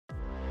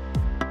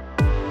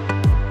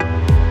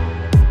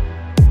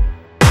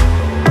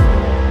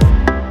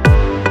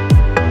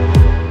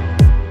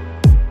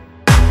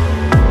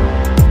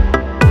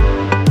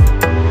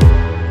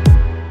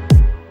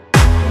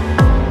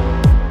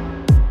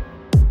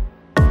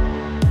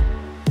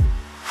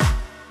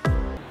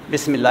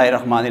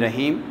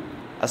Bismillahirrahmanirrahim.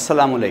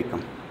 Assalamualaikum.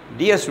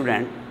 Dear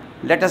student,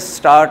 let us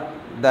start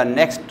the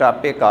next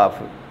topic of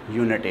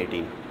Unit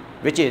 18,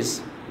 which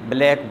is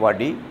black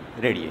body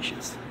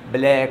radiations.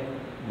 Black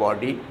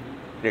body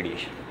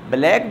radiation.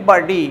 Black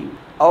body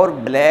और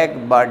black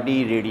body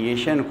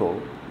radiation को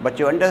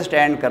बच्चों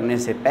understand करने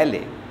से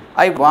पहले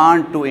I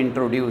want to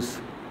introduce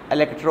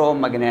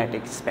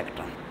electromagnetic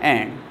spectrum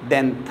and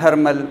then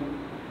thermal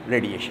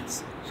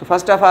radiations. So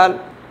first of all,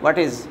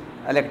 what is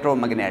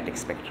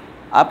electromagnetic spectrum?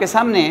 आपके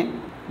सामने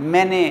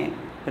मैंने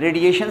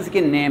radiations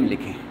के नेम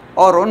लिखे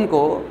और उनको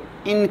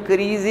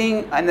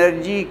इंक्रीजिंग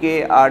एनर्जी के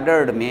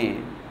ऑर्डर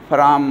में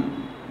फ्रॉम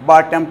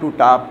बॉटम टू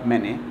टॉप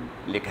मैंने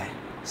लिखा है।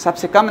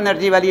 सबसे कम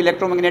एनर्जी वाली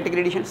electromagnetic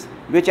radiations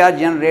which are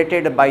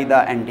generated by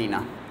the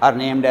antenna are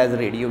named as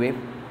radio wave,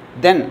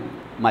 then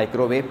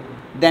microwave,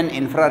 then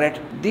infrared.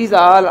 These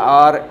all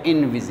are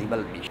invisible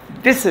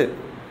radiation. This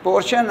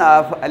portion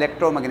of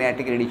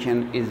electromagnetic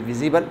radiation is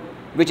visible,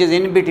 which is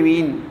in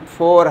between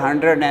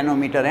 400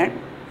 nanometer and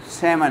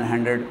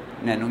 700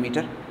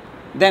 nanometer.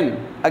 Then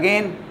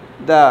again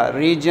the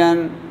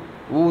region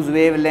whose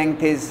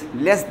wavelength is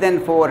less than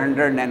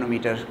 400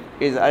 nanometer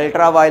is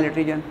ultraviolet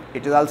region.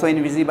 It is also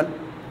invisible.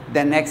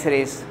 Then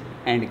X-rays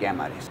and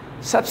gamma rays.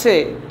 सबसे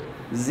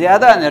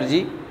ज़्यादा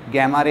energy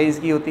gamma rays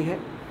की होती है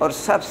और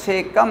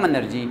सबसे कम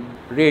energy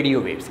radio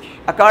waves की.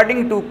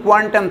 According to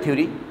quantum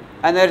theory,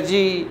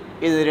 energy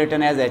is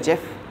written as HF.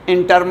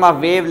 In term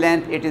of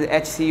wavelength it is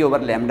hc over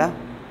lambda.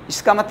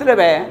 इसका मतलब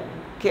है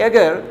कि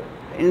अगर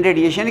इन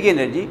रेडिएशन की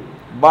एनर्जी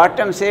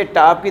बॉटम से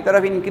टॉप की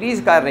तरफ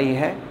इंक्रीज़ कर रही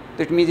है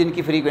तो इट मीन्स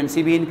इनकी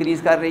फ्रीक्वेंसी भी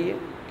इंक्रीज़ कर रही है,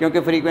 क्योंकि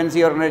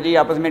फ्रीक्वेंसी और एनर्जी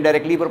आपस में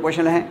डायरेक्टली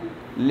प्रोपोर्शनल हैं,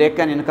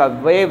 लेकिन इनका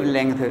वेव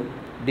लेंथ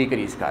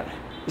डिक्रीज़ कर रहा है.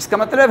 इसका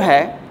मतलब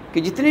है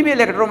कि जितनी भी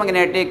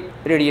इलेक्ट्रोमैग्नेटिक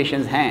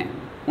रेडिएशंस हैं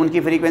उनकी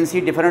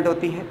फ्रीक्वेंसी डिफरेंट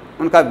होती है,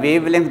 उनका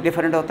वेव लेंथ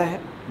डिफरेंट होता है,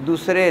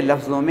 दूसरे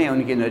लफ्ज़ों में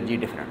उनकी एनर्जी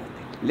डिफरेंट होती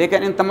है.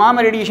 लेकिन इन तमाम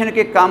रेडिएशन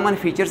के कॉमन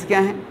फीचर्स क्या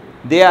हैं?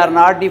 They are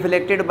not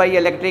deflected by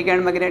electric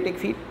and magnetic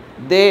field.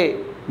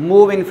 They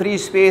move in free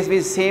space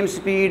with same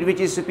speed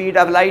which is speed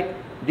of light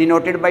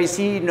denoted by c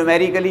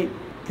numerically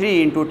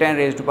 3 ×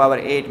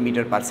 10⁸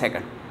 metre पर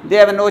second. They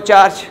have no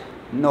charge,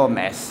 no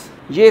mess.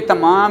 ये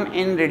तमाम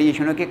इन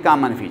रेडिएशनों के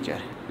common feature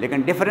हैं.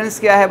 लेकिन difference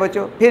क्या है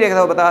बच्चों? फिर एक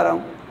दफ़ा बता रहा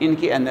हूँ,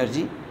 इनकी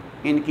एनर्जी,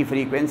 इनकी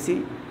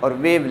फ्रीक्वेंसी और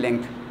वेव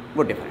लेंथ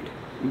वो डिफरेंट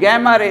है.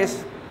 गैमा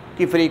रेस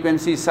की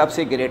फ्रीक्वेंसी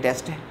सबसे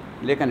ग्रेटेस्ट है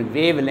लेकिन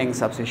वेव लेंथ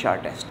सबसे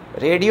शॉर्टेस्ट.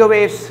 रेडियो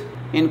वेव्स,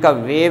 इनका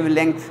वेव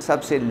लेंथ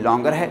सबसे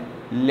लॉन्गर है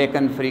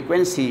लेकिन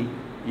फ्रीक्वेंसी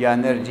या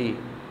एनर्जी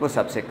वो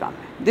सबसे कम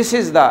है. This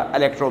is the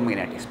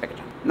electromagnetic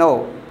spectrum. No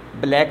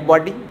black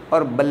body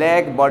और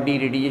ब्लैक बॉडी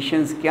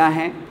रेडिएशंस क्या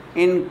हैं,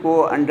 इनको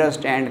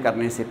अंडरस्टैंड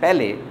करने से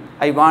पहले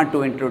I want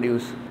to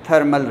introduce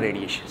thermal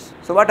radiations.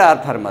 So what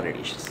R thermal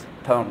radiations?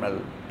 Thermal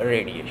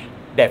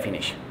radiation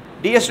definition.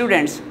 Dear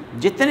students,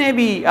 जितने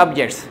भी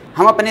ऑब्जेक्ट्स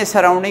हम अपने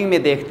सराउंडिंग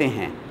में देखते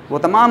हैं वो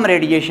तमाम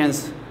रेडिएशंस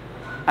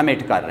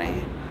एमिट कर रहे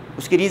हैं.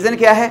 उसकी रीज़न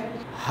क्या है?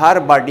 हर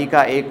बॉडी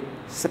का एक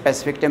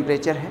स्पेसिफिक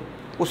टेम्परेचर है.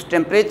 उस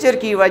टेम्परेचर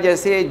की वजह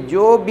से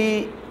जो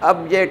भी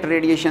ऑब्जेक्ट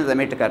रेडिएशंस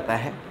एमिट करता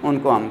है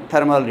उनको हम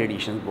थर्मल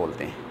रेडिएशंस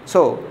बोलते हैं.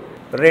 सो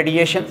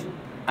radiations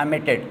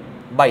emitted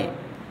by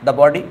the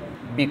body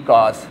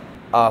because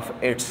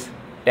of its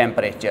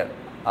temperature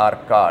are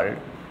called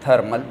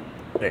thermal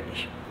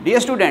radiation. Dear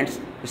students,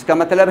 इसका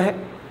मतलब है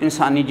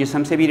इंसानी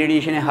जिस्म से भी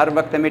रेडिएशन हर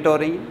वक्त एमिट हो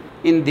रही हैं,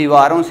 इन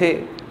दीवारों से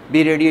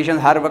भी रेडिएशन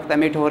हर वक्त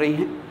एमिट हो रही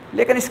हैं.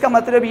 लेकिन इसका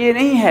मतलब ये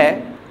नहीं है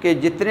कि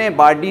जितने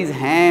बॉडीज़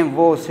हैं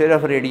वो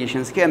सिर्फ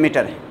रेडिएशंस के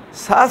एमिटर हैं.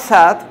 साथ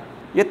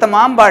साथ ये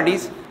तमाम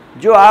बॉडीज़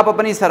जो आप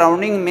अपनी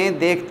सराउंडिंग में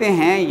देखते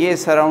हैं ये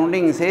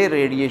सराउंडिंग से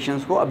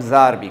रेडिएशंस को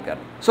अब्ज़ॉर्ब भी कर.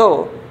 So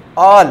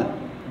all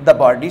the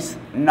bodies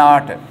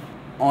not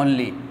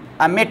only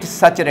emit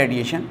such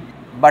radiation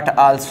but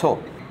also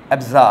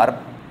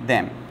absorb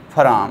them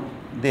from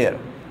there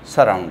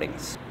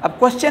surroundings. अब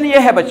क्वेश्चन ये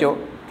है बच्चों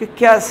कि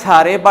क्या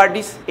सारे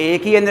बॉडीज़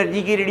एक ही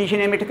एनर्जी की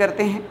रेडिएशन एमिट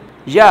करते हैं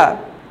या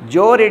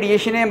जो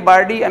रेडिएशन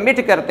बॉडी एमिट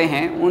करते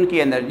हैं उनकी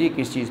एनर्जी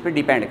किस चीज़ पे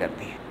डिपेंड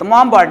करती है?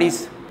 तमाम बॉडीज़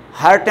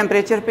हर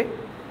टेम्परेचर पे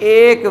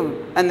एक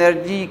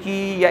एनर्जी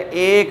की या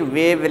एक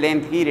वेव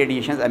लेंथ की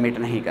रेडिएशन एमिट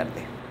नहीं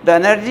करते. The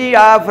energy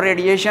of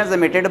radiation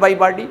emitted by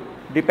body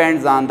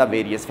depends on the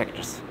various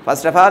factors.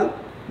 First of all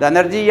the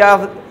energy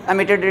of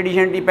emitted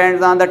radiation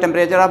depends on the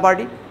temperature of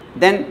body,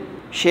 then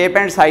shape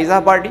and size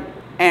of body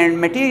and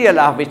material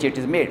of which it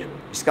is made.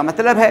 इसका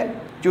मतलब है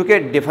क्योंकि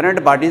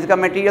different bodies का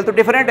material तो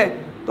different है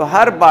तो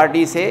हर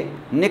body से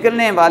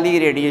निकलने वाली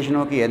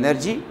रेडिएशनों की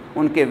एनर्जी,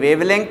 उनके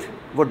वेवलेंथ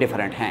वो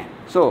डिफरेंट हैं.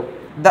 So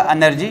the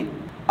energy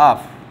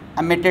of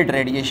emitted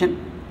radiation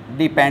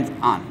depends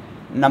on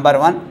number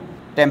 1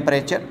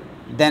 temperature,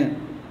 then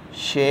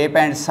shape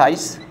and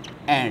size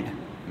and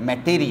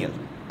material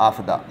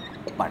of the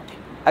body.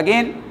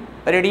 Again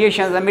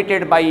radiations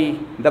emitted by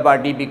the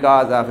body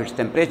because of its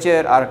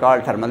temperature are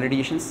called thermal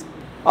radiations.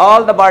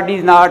 All the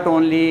bodies not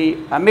only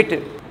emit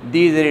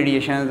these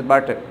radiations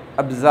but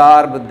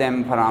absorb them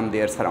from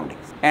their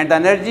surroundings. And the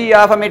energy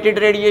of emitted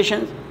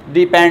radiations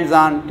depends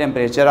on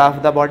temperature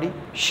of the body,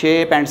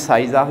 shape and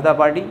size of the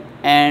body,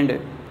 and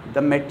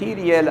the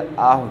material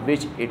of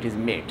which it is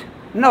made.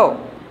 Now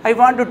I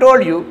want to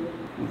tell you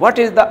what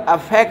is the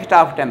effect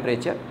of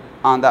temperature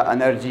on the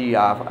energy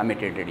of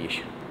emitted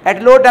radiation.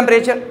 At low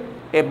temperature,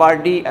 a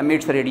body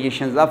emits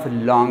radiations of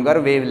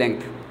longer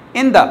wavelength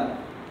in the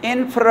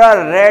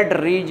infrared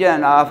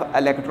region of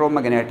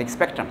electromagnetic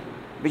spectrum,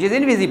 which is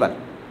invisible.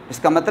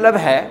 इसका मतलब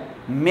है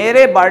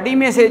मेरे body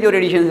में से जो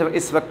radiation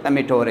इस वक्त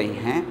emit हो रही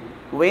हैं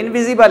वो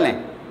इनविजिबल हैं,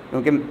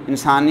 क्योंकि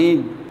इंसानी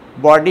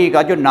बॉडी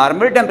का जो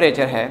नॉर्मल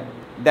टेम्परेचर है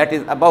दैट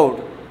इज़ अबाउट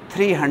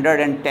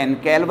 310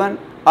 केल्विन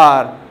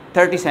और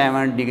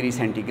 37 डिग्री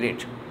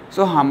सेंटीग्रेड।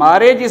 सो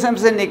हमारे जिस्म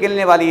से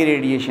निकलने वाली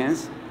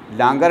रेडिएशंस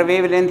लॉन्गर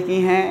वेवलेंथ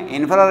की हैं,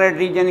 इंफ्रारेड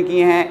रीजन की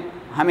हैं,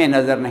 हमें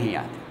नज़र नहीं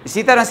आती।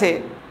 इसी तरह से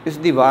इस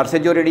दीवार से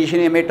जो रेडिएशन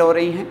एमिट हो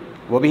रही हैं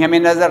वो भी हमें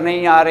नज़र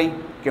नहीं आ रही,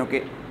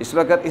 क्योंकि इस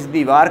वक्त इस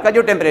दीवार का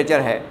जो टेम्परेचर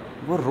है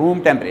वो room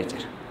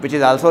temperature which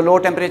is also low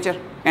temperature,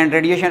 and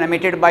radiation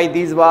emitted by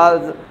these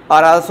walls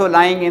are also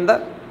lying in the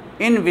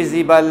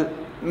invisible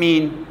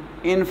mean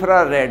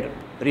infrared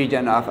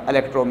region of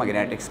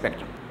electromagnetic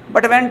spectrum.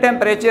 But when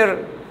temperature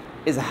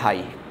is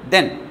high,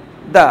 then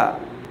the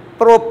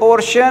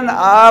proportion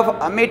of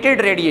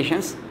emitted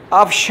radiations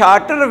of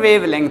shorter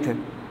wavelength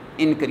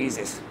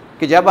increases.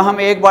 कि जब हम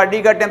एक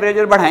body का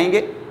temperature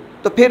बढ़ाएंगे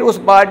तो फिर उस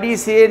body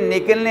से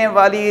निकलने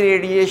वाली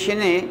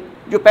रेडिएशनें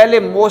जो पहले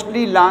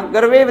मोस्टली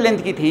लॉन्गर वेवलेंथ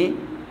की थी,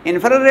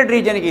 इंफ्रारेड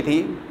रीजन की थी,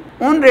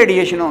 उन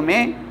रेडिएशनों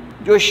में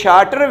जो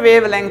शॉर्टर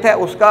वेवलेंथ है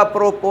उसका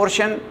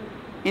प्रोपोर्शन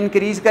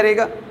इंक्रीज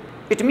करेगा.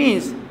 It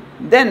means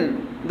then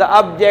the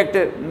object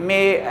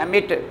may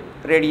emit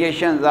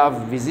radiations of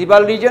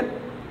visible region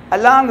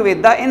along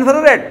with the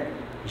infrared.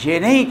 ये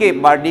नहीं कि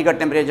बॉडी का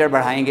टेम्परेचर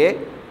बढ़ाएंगे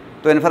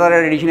तो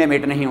इंफ्रारेड रेडिएशन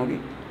एमिट नहीं होगी.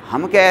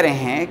 हम कह रहे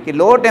हैं कि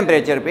लो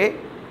टेम्परेचर पे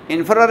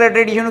इंफ्रारेड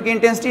रेडिएशन की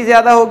इंटेंसिटी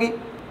ज़्यादा होगी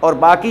और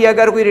बाकी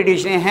अगर कोई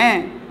रेडिएशन हैं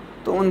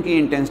तो उनकी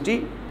इंटेंसिटी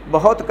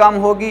बहुत कम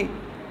होगी,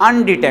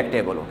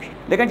 अनडिटेक्टेबल होगी.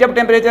 लेकिन जब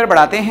टेम्परेचर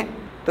बढ़ाते हैं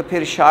तो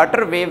फिर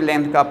शॉर्टर वेव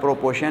लेंथ का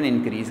प्रोपोर्शन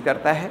इंक्रीज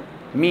करता है.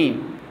 मीन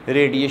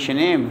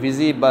रेडिएशनें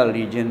विजिबल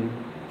रीजन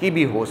की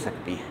भी हो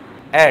सकती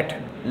हैं. At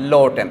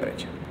low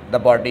temperature the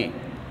body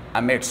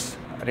emits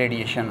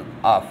radiation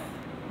of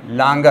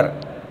longer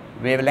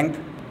wavelength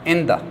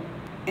in the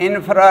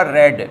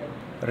infrared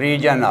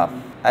reason of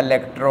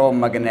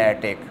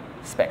electromagnetic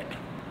spectrum.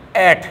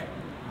 At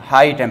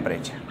high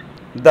temperature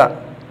the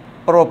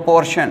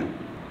proportion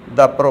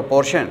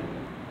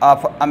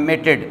of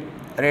emitted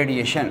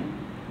radiation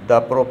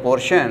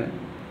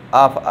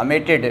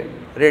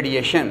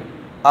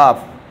of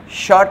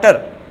shorter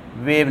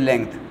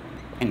wavelength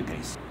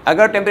increase.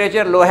 अगर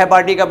temperature low है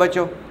body का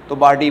बच्चों तो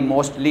body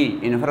mostly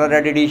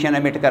infrared radiation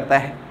emit करता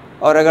है,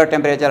 और अगर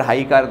temperature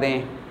high कर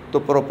दें तो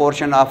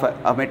proportion of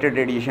emitted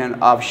radiation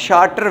of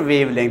shorter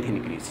wavelength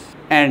increase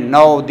and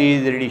now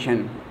these radiation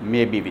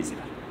may be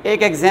visible.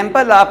 एक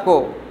एग्जांपल आपको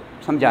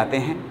समझाते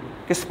हैं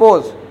कि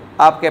सपोज़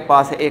आपके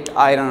पास एक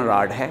आयरन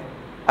रॉड है,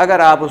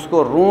 अगर आप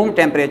उसको रूम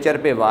टेम्परेचर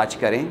पे वॉच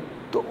करें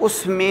तो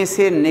उसमें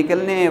से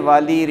निकलने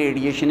वाली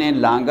रेडिएशनें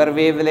लॉन्गर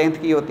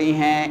वेवलेंथ की होती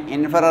हैं,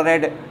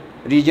 इंफ्रारेड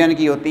रीजन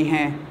की होती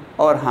हैं,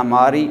 और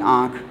हमारी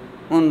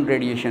आँख उन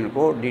रेडिएशन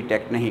को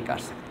डिटेक्ट नहीं कर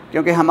सकती,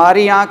 क्योंकि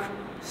हमारी आँख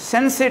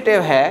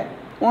सेंसिटिव है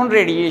उन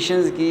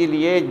रेडिएशंस के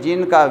लिए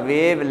जिनका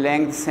वेव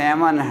लेंथ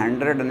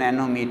 700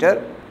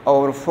 नैनोमीटर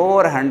और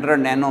 400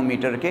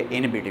 नैनोमीटर के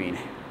इन बिटवीन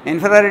है.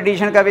 इंफ्रारेड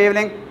रेडिएशन का वेव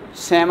लेंथ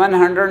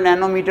 700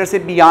 नैनोमीटर से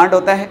बियॉन्ड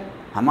होता है.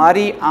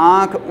 हमारी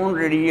आँख उन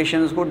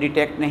रेडिएशंस को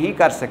डिटेक्ट नहीं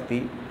कर सकती.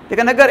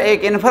 लेकिन अगर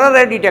एक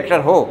इंफ्रारेड डिटेक्टर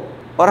हो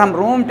और हम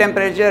रूम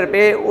टेम्परेचर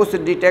पे उस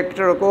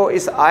डिटेक्टर को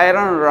इस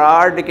आयरन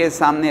रॉड के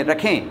सामने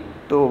रखें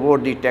तो वो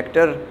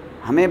डिटेक्टर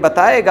हमें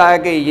बताएगा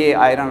कि ये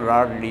आयरन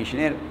रॉड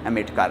रेडिएशन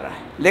एमिट कर रहा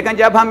है. लेकिन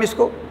जब हम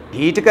इसको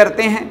हीट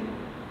करते हैं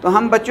तो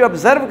हम बच्चों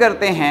ऑब्ज़र्व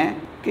करते हैं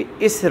कि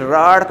इस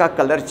रॉड का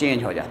कलर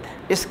चेंज हो जाता है.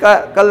 इसका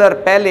कलर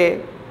पहले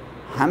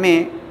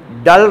हमें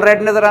डल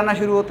रेड नज़र आना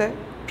शुरू होता है,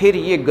 फिर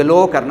ये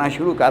ग्लो करना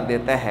शुरू कर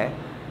देता है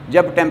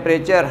जब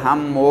टेम्परेचर हम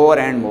मोर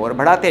एंड मोर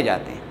बढ़ाते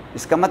जाते हैं.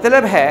 इसका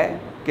मतलब है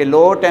कि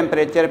लो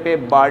टेम्परेचर पे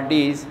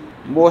बॉडीज़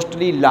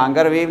मोस्टली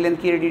लॉन्गर वेवलेंथ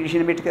की रेडिएशन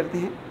एमिट करते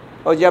हैं,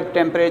 और जब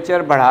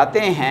टेम्परेचर बढ़ाते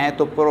हैं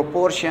तो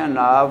proportion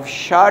of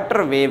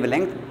shorter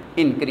wavelength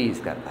increase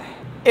करता है.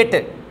 It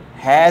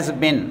has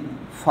been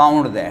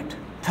found that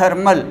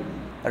thermal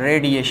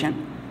radiation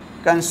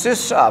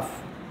consist of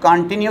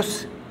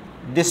continuous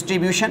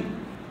distribution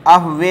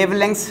of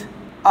wavelengths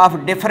of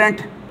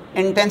different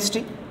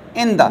intensity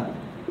in the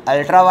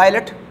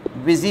ultraviolet,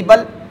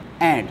 visible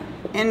and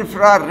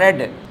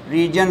infrared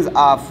regions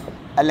of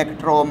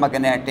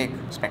electromagnetic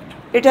spectrum.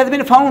 It has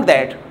been found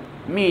that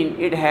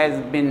it has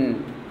been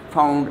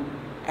found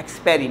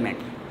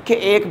experiment कि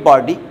एक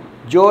body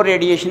जो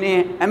radiation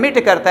emit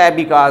करता है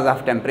because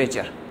of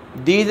temperature,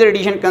 these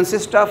radiation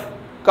consist of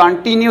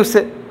continuous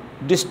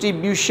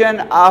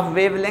distribution of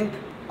wavelength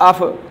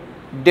of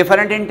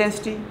different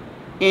intensity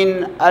in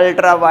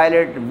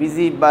ultraviolet,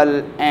 visible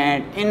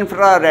and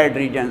infrared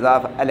regions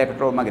of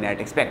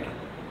electromagnetic spectrum.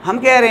 हम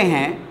कह रहे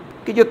हैं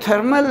कि जो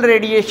थर्मल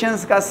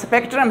रेडिएशंस का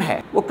स्पेक्ट्रम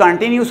है वो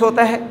कंटिन्यूस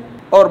होता है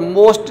और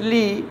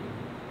मोस्टली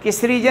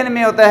किस रीजन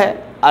में होता है?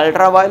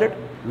 Ultraviolet,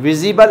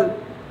 visible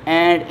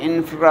and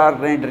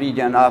infrared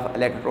reason of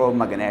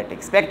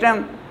electromagnetic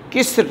spectrum.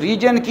 किस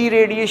रीजन की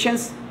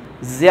रेडिएशंस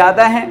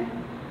ज़्यादा हैं,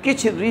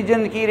 किस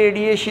रीजन की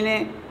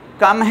रेडिएशनें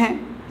कम हैं?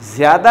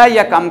 ज़्यादा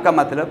या कम का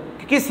मतलब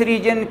कि किस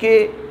रीजन के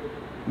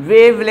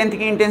वेवलेंथ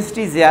की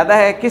इंटेंसिटी ज़्यादा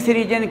है, किस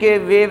रीजन के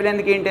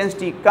वेवलेंथ की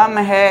इंटेंसिटी कम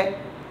है,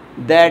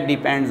 that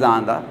depends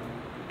on the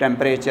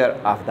temperature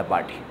of the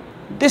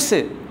body. This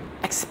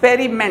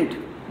experiment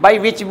by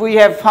which we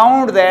have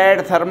found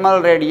that thermal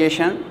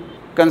radiation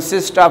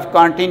consists of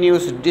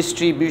continuous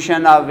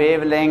distribution of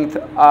wavelength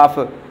of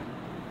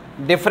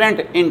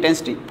different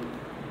intensity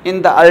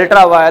in the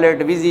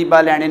ultraviolet,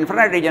 visible and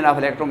infrared region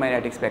of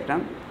electromagnetic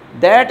spectrum.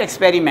 That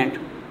experiment,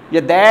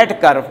 that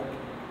curve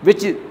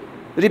which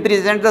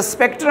represents the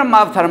spectrum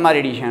of thermal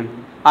radiation,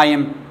 I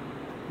am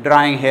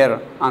drawing here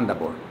on the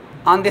board.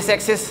 On this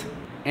axis,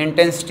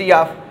 intensity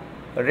of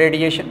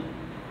radiation,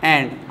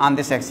 and on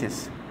this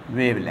axis,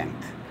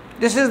 wavelength.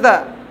 This is the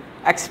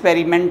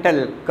experimental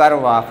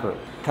curve of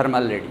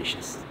thermal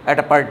radiations at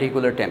a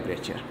particular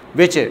temperature,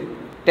 which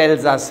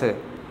tells us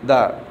the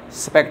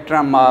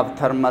spectrum of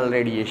thermal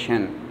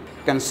radiation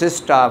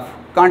consists of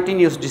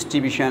continuous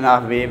distribution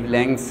of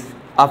wavelengths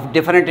of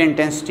different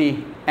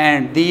intensity,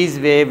 and these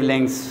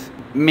wavelengths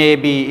may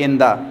be in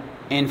the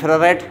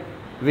infrared,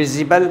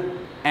 visible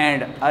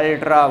and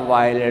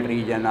ultraviolet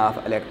region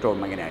of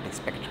electromagnetic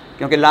spectrum.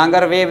 क्योंकि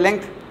longer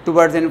wavelength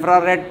towards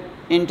infrared,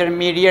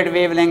 intermediate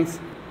wavelengths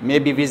may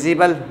be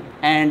visible,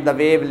 and the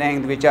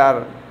wavelength which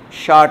are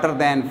shorter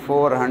than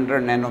 400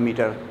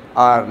 nanometer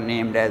are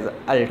named as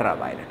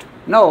ultraviolet.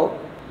 Now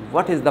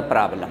what is the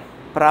problem?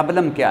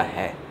 Problem क्या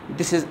है?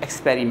 This is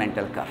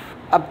experimental curve.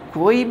 अब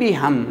कोई भी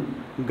हम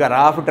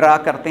graph draw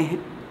करते हैं,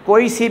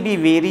 कोई से भी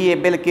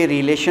वेरिएबल के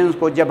रिलेशंस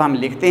को जब हम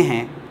लिखते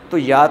हैं तो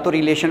या तो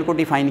रिलेशन को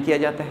डिफाइन किया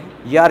जाता है,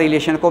 या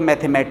रिलेशन को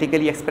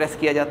मैथमेटिकली एक्सप्रेस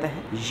किया जाता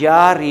है,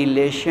 या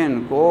रिलेशन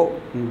को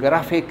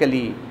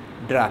ग्राफिकली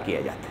ड्रा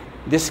किया जाता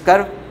है। This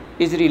curve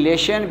is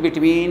relation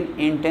between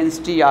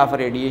intensity of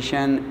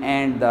radiation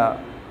and the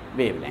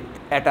wavelength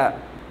at a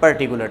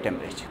particular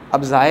temperature.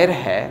 अब जाहिर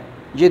है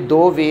ये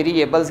दो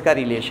वेरिएबल्स का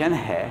रिलेशन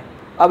है।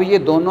 अब ये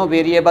दोनों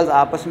वेरिएबल्स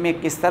आपस में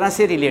किस तरह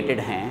से रिलेटेड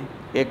हैं?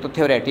 एक तो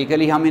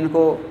थ्योरेटिकली हम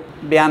इनको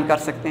बयान कर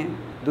सकते हैं,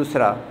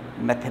 दूसरा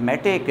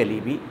मैथमेटिकली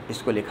भी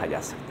इसको लिखा जा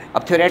सकता है।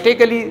 अब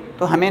थ्योरेटिकली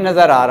तो हमें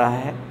नज़र आ रहा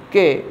है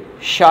कि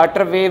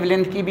शॉर्टर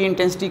वेवलेंथ की भी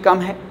इंटेंसिटी कम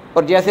है,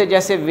 और जैसे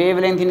जैसे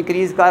वेवलेंथ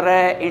इंक्रीज़ कर रहा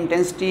है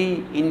इंटेंसिटी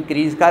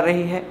इंक्रीज़ कर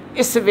रही है।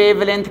 इस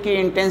वेवलेंथ की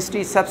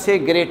इंटेंसिटी सबसे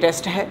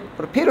ग्रेटेस्ट है,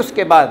 और फिर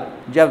उसके बाद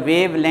जब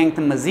वेवलेंथ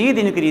मज़ीद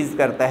इंक्रीज़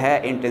करता है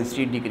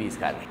इंटेंसिटी डिक्रीज़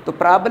कर रही है। तो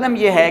प्रॉब्लम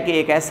यह है कि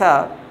एक ऐसा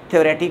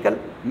थ्योरेटिकल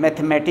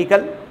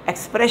मैथमेटिकल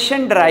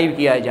एक्सप्रेशन ड्राइव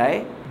किया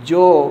जाए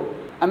जो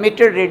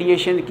एमिटेड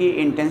रेडिएशन की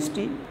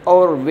इंटेंसिटी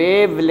और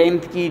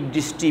वेवलेंथ की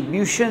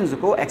डिस्ट्रीब्यूशंस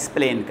को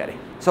एक्सप्लेन करें।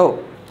 So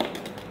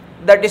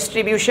the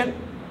distribution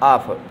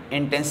of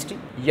intensity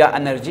या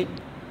energy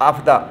of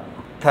the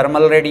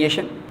thermal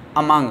radiation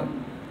among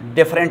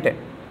different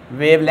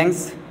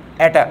wavelengths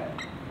at a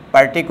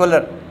particular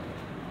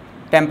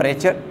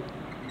temperature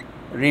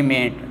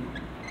remained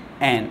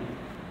an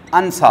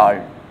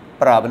unsolved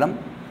problem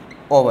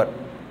over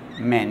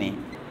many.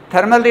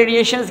 Thermal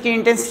radiations की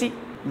intensity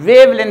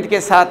wavelength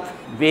के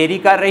साथ very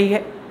कर रही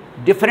है,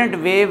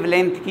 different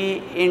wavelength की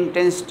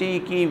intensity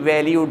की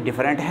value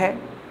different है,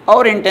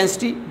 और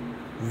intensity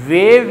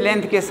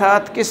वेवलेंथ के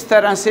साथ किस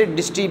तरह से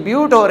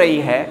डिस्ट्रीब्यूट हो रही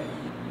है,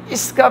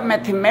 इसका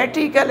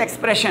मैथमेटिकल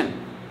एक्सप्रेशन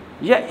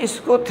या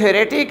इसको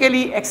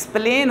थ्योरेटिकली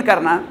एक्सप्लेन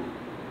करना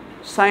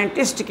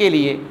साइंटिस्ट के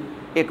लिए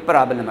एक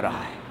प्रॉब्लम रहा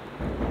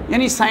है।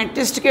 यानी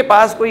साइंटिस्ट के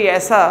पास कोई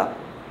ऐसा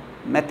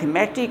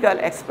मैथमेटिकल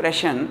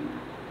एक्सप्रेशन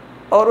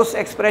और उस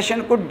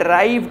एक्सप्रेशन को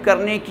ड्राइव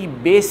करने की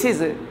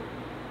बेसिस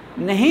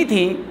नहीं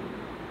थी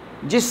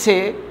जिससे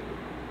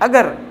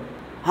अगर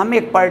हम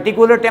एक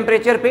पर्टिकुलर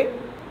टेम्परेचर पे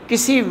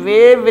किसी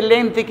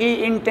वेवलेंथ की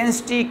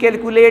इंटेंसिटी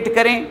कैलकुलेट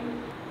करें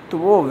तो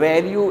वो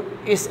वैल्यू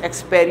इस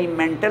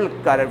एक्सपेरिमेंटल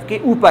कर्व के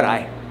ऊपर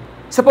आए।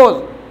 Suppose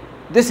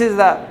this is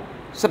the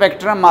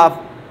spectrum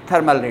of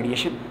thermal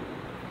radiation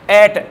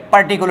at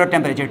particular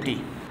temperature T.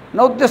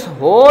 Now this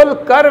whole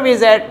curve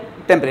is at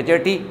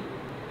temperature T.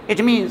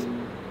 It means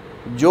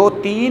जो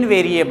तीन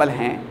वेरिएबल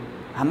हैं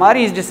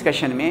हमारी इस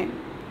डिस्कशन में,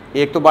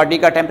 एक तो बॉडी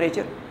का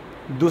टेम्परेचर,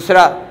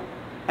 दूसरा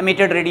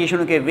एमिटेड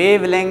रेडिएशन के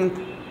वेवलेंथ,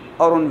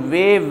 और उन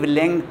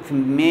वेवलेंथ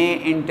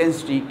में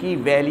इंटेंसिटी की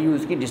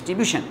वैल्यूज़ की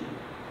डिस्ट्रीब्यूशन।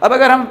 अब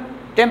अगर हम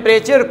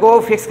टेम्परेचर को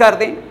फिक्स कर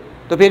दें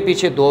तो फिर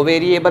पीछे दो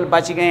वेरिएबल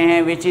बच गए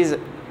हैं, which is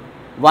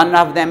one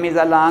of them is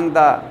along the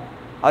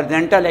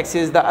horizontal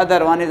axis, the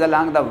other one is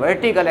along the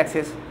vertical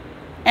axis.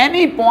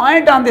 Any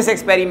point on this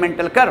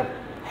experimental curve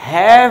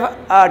have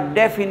a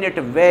definite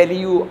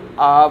value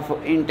of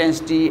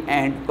intensity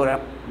and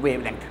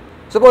wavelength.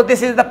 Suppose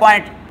this is the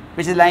point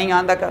which is lying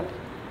on the curve,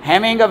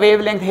 having a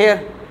wavelength here.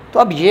 तो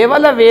अब ये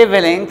वाला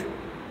wavelength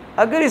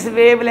अगर इस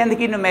wavelength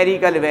की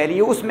numerical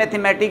value उस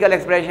mathematical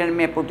expression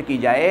में put की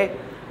जाए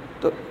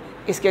तो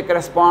इसके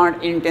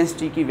करस्पॉन्ड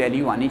इंटेंसिटी की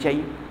वैल्यू आनी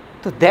चाहिए।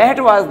 तो that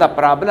was the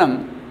problem,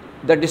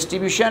 the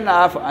distribution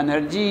of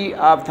energy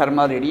of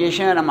thermal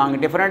radiation among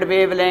different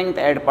wavelength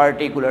at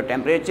particular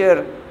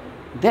temperature,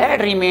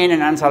 that remain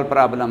N unsolved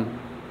problem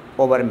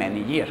over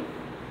many year.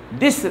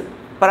 This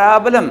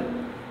problem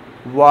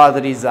was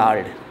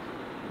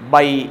resolved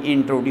by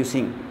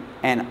introducing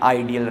an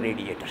ideal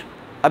radiator.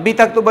 अभी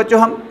तक तो बच्चों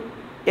हम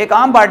एक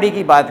आम body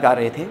की बात कर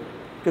रहे थे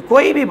कि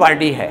कोई भी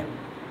बॉडी है,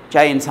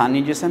 चाहे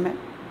इंसानी जिस्म है,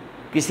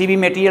 किसी भी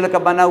मटेरियल का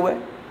बना हुआ है,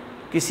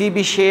 किसी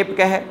भी शेप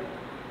का है,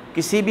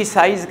 किसी भी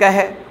साइज़ का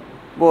है,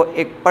 वो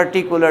एक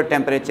पर्टिकुलर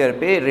टेम्परेचर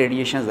पे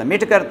रेडिएशंस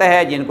एमिट करता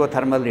है जिनको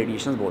थर्मल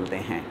रेडिएशंस बोलते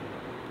हैं।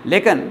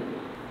 लेकिन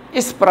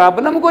इस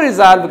प्रॉब्लम को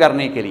रिजॉल्व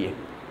करने के लिए,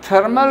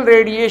 थर्मल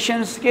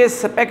रेडिएशंस के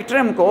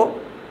स्पेक्ट्रम को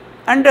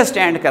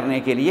अंडरस्टैंड करने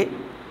के लिए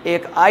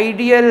एक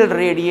आइडियल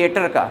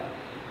रेडिएटर का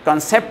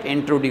कंसेप्ट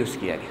इंट्रोड्यूस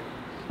किया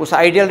गया। उस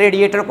आइडियल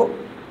रेडिएटर को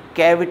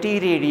कैविटी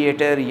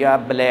रेडिएटर या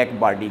ब्लैक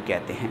बॉडी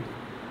कहते हैं।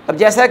 अब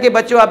जैसा कि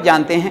बच्चों आप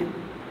जानते हैं,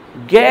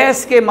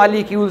 गैस के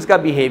मॉलिक्यूल्स का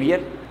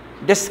बिहेवियर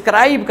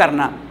डिस्क्राइब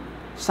करना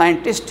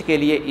साइंटिस्ट के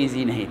लिए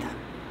इजी नहीं था।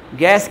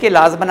 गैस के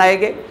लाज बनाए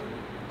गए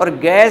और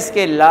गैस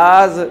के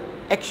लाज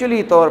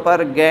एक्चुअली तौर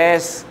पर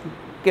गैस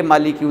के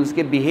मॉलिक्यूल्स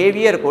के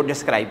बिहेवियर को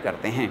डिस्क्राइब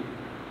करते हैं।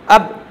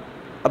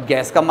 अब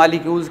गैस का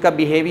मॉलिक्यूल्स का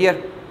बिहेवियर,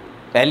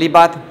 पहली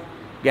बात,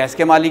 गैस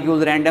के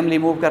मॉलिक्यूल्स रैंडमली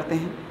मूव करते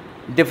हैं,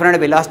 डिफरेंट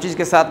वेलोसिटीज़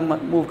के साथ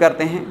मूव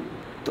करते हैं।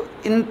 तो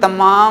इन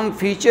तमाम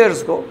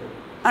फीचर्स को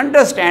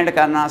अंडरस्टैंड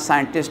करना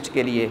साइंटिस्ट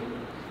के लिए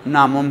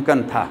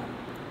नामुमकिन था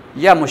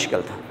या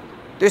मुश्किल था।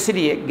 तो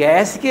इसलिए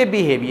गैस के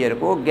बिहेवियर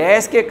को,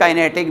 गैस के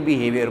काइनेटिक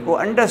बिहेवियर को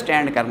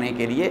अंडरस्टैंड करने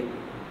के लिए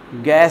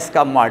गैस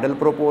का मॉडल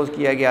प्रपोज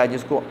किया गया,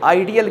 जिसको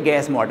आइडियल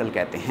गैस मॉडल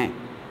कहते हैं।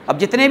 अब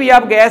जितने भी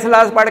आप गैस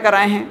लॉज पढ़ कर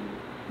आए हैं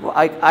वो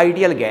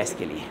आइडियल गैस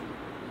के लिए,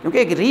 क्योंकि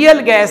एक रियल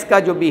गैस का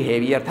जो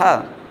बिहेवियर था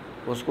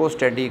उसको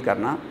स्टडी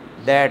करना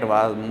that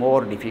was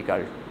more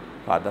difficult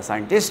for the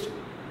scientist.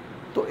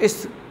 तो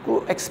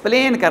इसको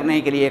एक्सप्लेन करने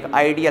के लिए एक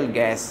आइडियल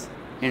गैस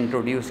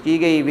इंट्रोड्यूस की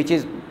गई which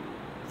is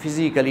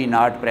physically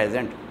not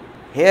present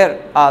here,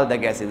 all the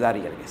gases are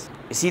real gas.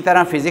 इसी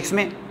तरह फिज़िक्स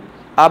में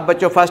आप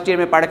बच्चों फर्स्ट ईयर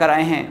में पढ़ कर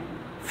आए हैं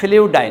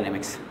fluid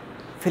dynamics.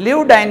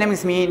 Fluid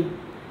dynamics mean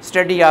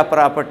study of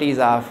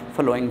properties of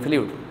flowing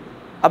fluid.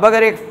 अब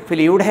अगर एक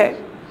फ्लूइड है,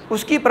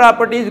 उसकी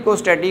प्रॉपर्टीज़ को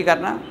स्टडी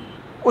करना,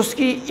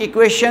 उसकी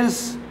इक्वेशंस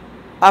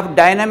ऑफ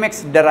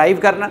डायनामिक्स डराइव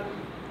करना,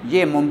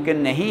 ये मुमकिन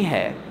नहीं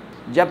है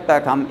जब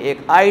तक हम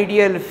एक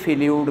आइडियल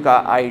फ्लूइड का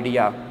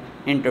आइडिया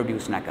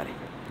इंट्रोड्यूस ना करें।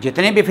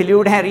 जितने भी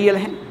फ्लूइड हैं रियल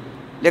हैं,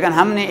 लेकिन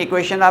हमने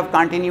इक्वेशन ऑफ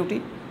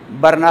कंटिन्यूटी,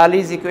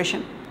 बर्नौलीज़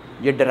इक्वेशन,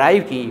 ये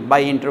डराइव की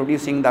by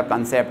introducing the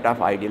concept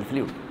of ideal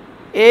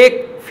fluid.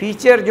 एक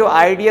फीचर जो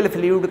आइडियल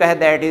फ्लूइड का है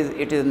that is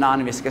it is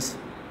non viscous.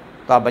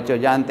 तो आप बच्चों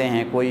जानते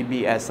हैं कोई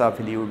भी ऐसा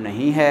फ्लूइड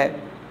नहीं है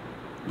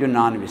जो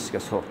नॉन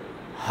विस्कस हो।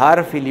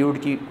 हर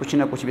फ्लूइड की कुछ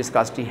ना कुछ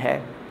विस्कोसिटी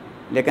है,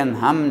 लेकिन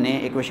हमने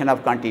इक्वेशन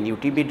ऑफ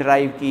कंटिन्यूटी भी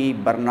ड्राइव की।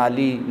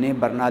 बर्नौली ने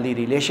बर्नौली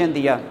रिलेशन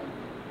दिया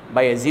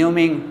bye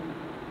assuming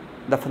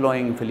the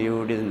flowing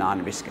fluid is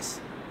non viscous.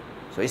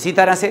 सो इसी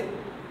तरह से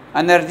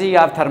energy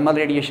of thermal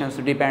radiations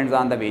depends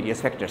on the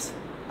various factors.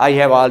 I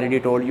have already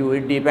told you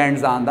it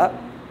depends on the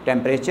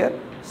temperature,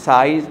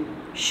 size,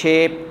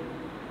 shape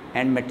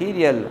and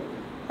material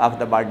of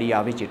the body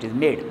of which it is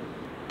made.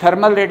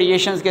 Thermal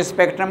radiations के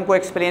spectrum को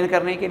explain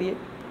करने के लिए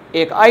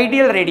एक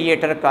ideal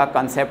radiator का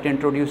concept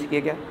introduce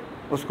किया गया।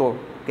 उसको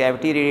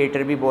कैविटी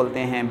रेडिएटर भी बोलते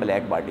हैं,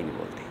 ब्लैक बॉडी भी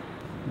बोलते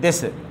हैं।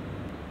 This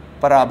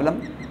problem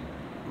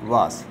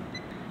was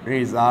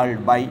resolved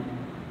by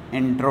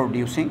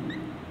introducing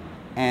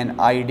an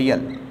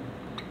ideal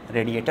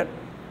radiator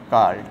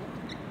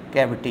called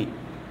cavity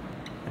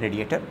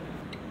radiator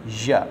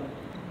या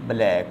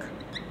ब्लैक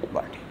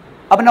बॉडी।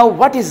 अब now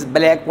what is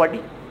black body?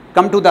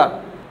 Come to the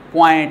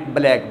point,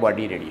 black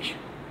body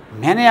radiation.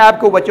 मैंने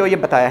आपको बच्चों ये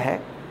बताया है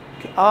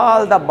कि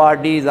all the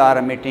bodies are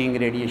emitting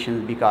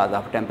radiations because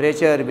of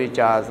temperature which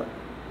are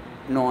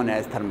known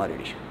as thermal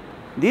radiation.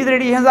 These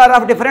radiations are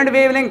of different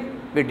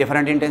wavelength with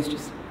different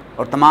intensities.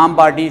 और तमाम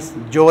bodies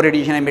जो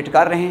रेडिएशन एमिट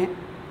कर रहे हैं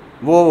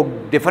वो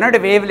डिफरेंट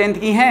वेवलेंथ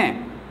की हैं,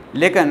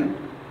 लेकिन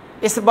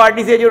इस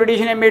बॉडी से जो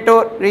रेडिएशन एमिट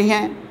हो रही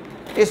हैं,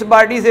 इस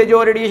बॉडी से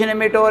जो रेडिएशन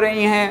एमिट हो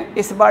रही हैं,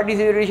 इस बॉडी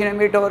से जो रेडिएशन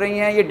एमिट हो रही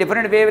हैं, ये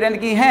डिफरेंट वेवलेंथ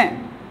की हैं।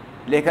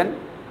 लेकिन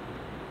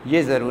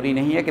ये ज़रूरी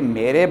नहीं है कि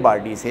मेरे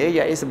बॉडी से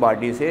या इस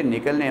बॉडी से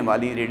निकलने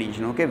वाली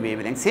रेडिएशनों के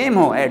वेवलेंथ सेम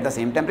हो at the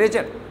same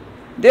temperature.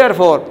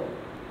 Therefore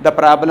the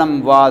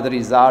problem was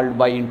resolved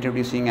by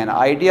introducing an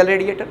ideal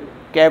radiator,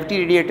 cavity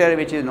radiator,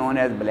 which is known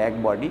as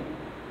black body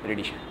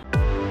radiation.